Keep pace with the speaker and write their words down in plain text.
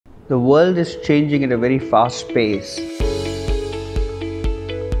The world is changing at a very fast pace.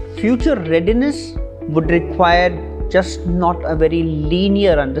 Future readiness would require just not a very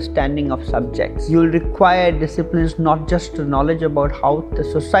linear understanding of subjects. You'll require disciplines not just to knowledge about how the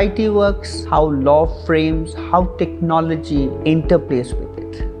society works, how law frames, how technology interplays with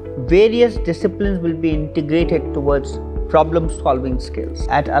it. Various disciplines will be integrated towards problem-solving skills.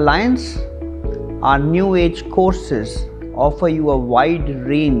 At Alliance, our new age courses offer you a wide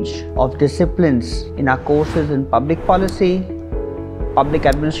range of disciplines in our courses in public policy, public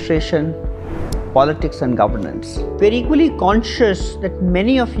administration, politics and governance. We're equally conscious that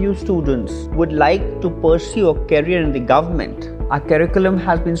many of you students would like to pursue a career in the government. Our curriculum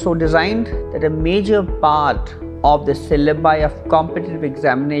has been so designed that a major part of the syllabi of competitive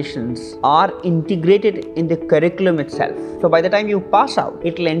examinations are integrated in the curriculum itself. So by the time you pass out,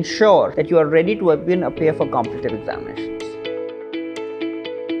 it will ensure that you are ready to appear for competitive examination.